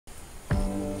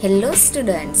Hello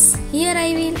students, here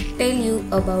I will tell you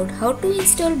about how to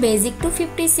install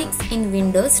basic-256 in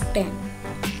Windows 10.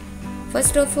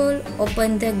 First of all,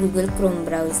 open the Google Chrome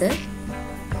browser.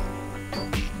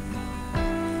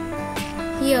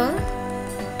 Here,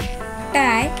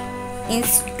 type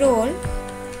install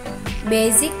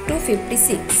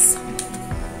basic-256.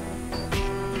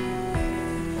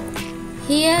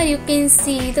 Here you can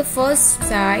see the first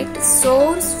site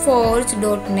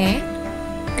sourceforge.net.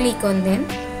 Click on them.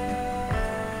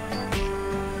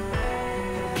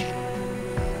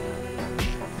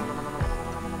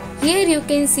 Here you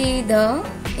can see the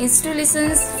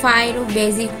installations file of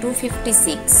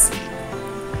basic-256.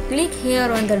 Click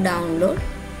here on the download.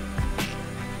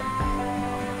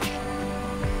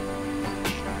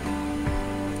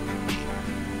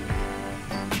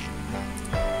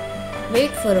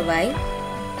 Wait for a while.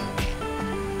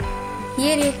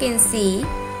 Here you can see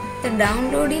the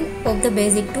downloading of the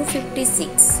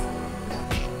basic-256.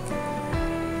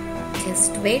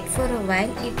 Just wait for a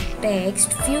while, it takes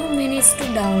few minutes to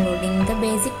downloading the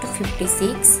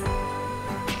basic-256.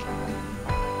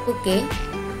 Okay,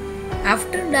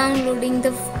 after downloading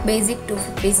the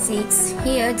basic-256,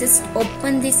 here just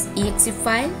open this exe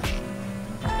file.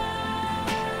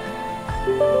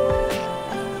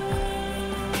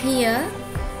 Here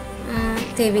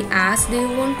they will ask, do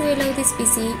you want to allow this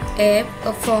PC app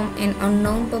from an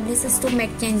unknown publishers to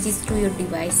make changes to your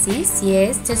devices?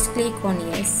 Yes, just click on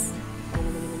yes.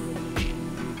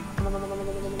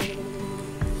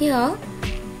 Here,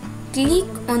 click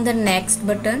on the next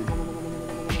button.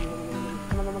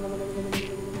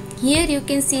 Here you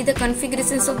can see the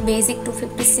configurations of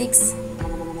basic-256.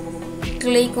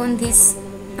 Click on this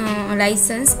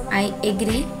license, I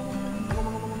agree.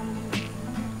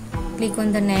 Click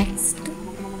on the next.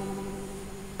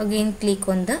 Again click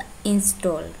on the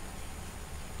install.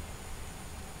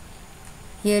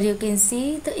 Here you can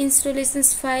see the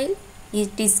installations file.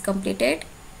 It is completed.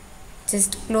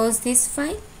 Just close this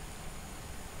file.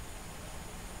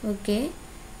 Okay.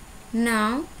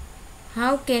 Now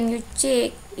how can you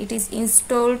check it is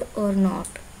installed or not?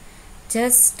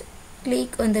 Just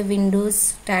click on the Windows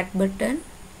Start button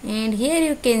and here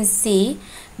you can see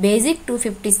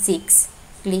basic-256.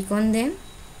 Click on them.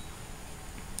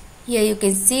 Here you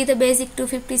can see the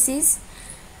basic-256.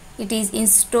 It is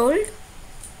installed.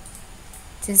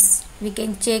 Just we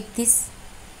can check this.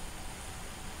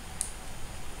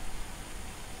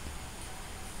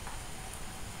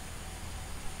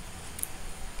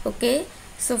 Okay,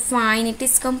 so fine, it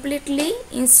is completely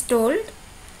installed.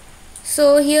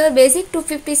 So here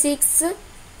basic-256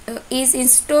 is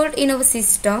installed in our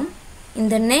system. In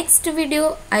the next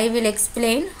video, I will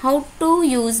explain how to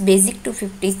use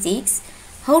basic-256,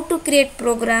 how to create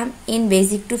program in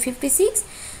basic-256.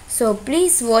 So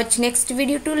please watch next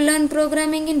video to learn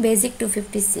programming in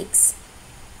basic-256.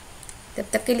 तब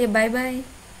तक के लिए bye bye.